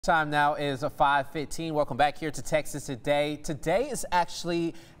Time now is 5:15. Welcome back here to Texas Today. Today is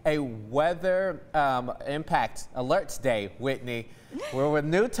actually a weather impact alerts day, Whitney. We're with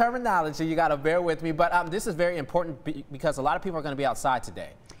new terminology. You got to bear with me, but this is very important because a lot of people are going to be outside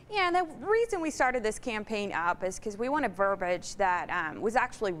today. Yeah, and the reason we started this campaign up is because we wanted verbiage that was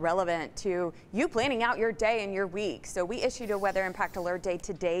actually relevant to you planning out your day and your week. So we issued a weather impact alert day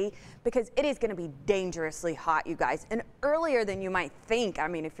today because it is going to be dangerously hot, you guys, and earlier than you might think. I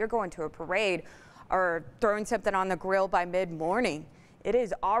mean, if you're going to a parade or throwing something on the grill by mid-morning, it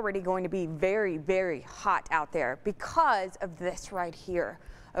is already going to be very, very hot out there because of this right here.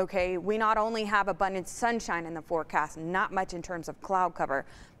 Okay, we not only have abundant sunshine in the forecast, not much in terms of cloud cover,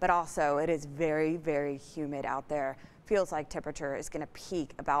 but also it is very, very humid out there. Feels like temperature is going to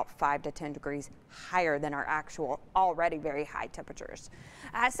peak about 5 to 10 degrees higher than our actual already very high temperatures.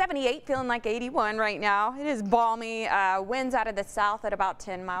 78 feeling like 81 right now. It is balmy. Winds out of the south at about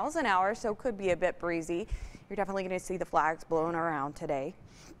 10 miles an hour, so could be a bit breezy. You're definitely going to see the flags blowing around today.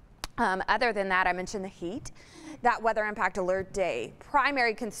 Other than that, I mentioned the heat. That weather impact alert day.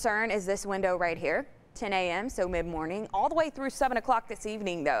 Primary concern is this window right here, 10 a.m., so mid-morning, all the way through 7 o'clock this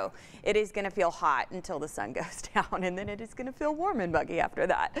evening, though. It is going to feel hot until the sun goes down, and then it is going to feel warm and muggy after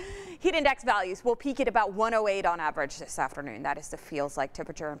that. Heat index values will peak at about 108 on average this afternoon. That is the feels like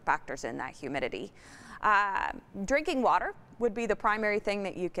temperature and factors in that humidity. Drinking water would be the primary thing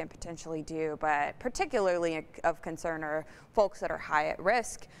that you can potentially do, but particularly of concern are folks that are high at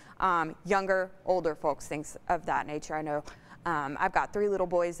risk, younger, older folks, things of that nature. I know I've got 3 little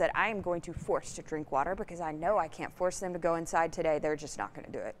boys that I am going to force to drink water because I know I can't force them to go inside today. They're just not going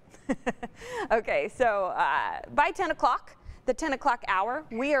to do it. Okay, so by 10 o'clock, the 10 o'clock hour,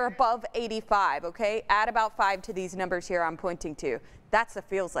 we are above 85, okay? Add about 5 to these numbers here I'm pointing to. That's the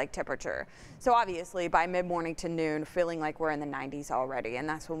feels like temperature. So obviously by mid-morning to noon, feeling like we're in the 90s already, and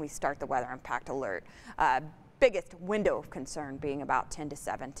that's when we start the weather impact alert. Biggest window of concern being about 10 to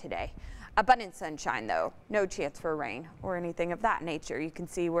 7 today. Abundant sunshine, though. No chance for rain or anything of that nature. You can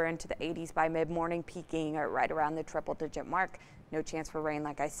see we're into the 80s by mid-morning, peaking right around the triple-digit mark. No chance for rain,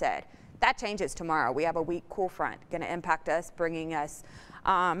 like I said. That changes tomorrow. We have a weak cool front going to impact us, bringing us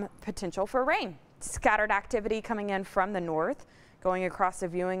potential for rain. Scattered activity coming in from the north. Going across the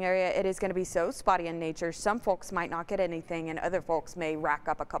viewing area, it is going to be so spotty in nature. Some folks might not get anything, and other folks may rack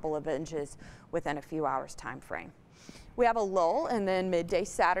up a couple of inches within a few hours time frame. We have a lull, and then midday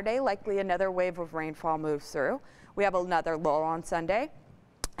Saturday, likely another wave of rainfall moves through. We have another lull on Sunday.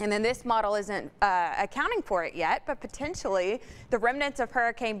 And then this model isn't accounting for it yet, but potentially the remnants of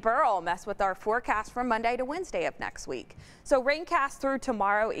Hurricane Beryl mess with our forecast from Monday to Wednesday of next week. So raincast through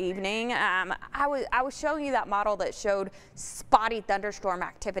tomorrow evening. I was showing you that model that showed spotty thunderstorm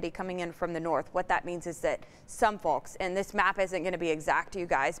activity coming in from the north. What that means is that some folks, and this map isn't going to be exact, you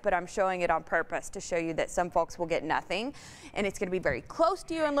guys, but I'm showing it on purpose to show you that some folks will get nothing, and it's going to be very close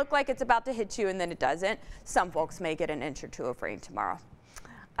to you and look like it's about to hit you, and then it doesn't. Some folks may get an inch or 2 of rain tomorrow.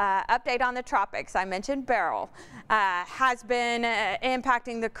 Update on the tropics. I mentioned Beryl has been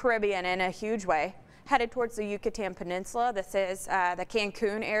impacting the Caribbean in a huge way. Headed towards the Yucatan Peninsula. This is the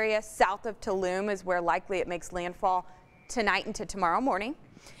Cancun area south of Tulum is where likely it makes landfall tonight into tomorrow morning.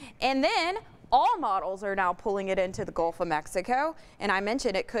 And then all models are now pulling it into the Gulf of Mexico. And I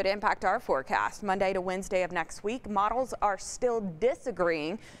mentioned it could impact our forecast Monday to Wednesday of next week. Models are still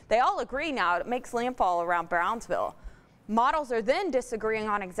disagreeing. They all agree now it makes landfall around Brownsville. Models are then disagreeing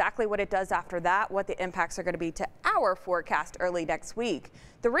on exactly what it does after that, what the impacts are going to be to our forecast early next week.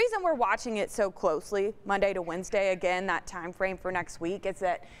 The reason we're watching it so closely, Monday to Wednesday, again, that time frame for next week, is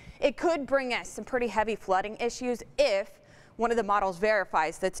that it could bring us some pretty heavy flooding issues if one of the models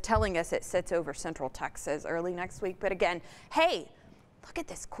verifies that's telling us it sits over central Texas early next week. But again, hey, look at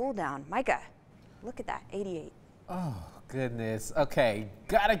this cool down. Micah, look at that, 88. Oh, goodness. Okay,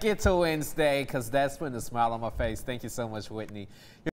 gotta get to Wednesday because that's when the smile on my face. Thank you so much, Whitney.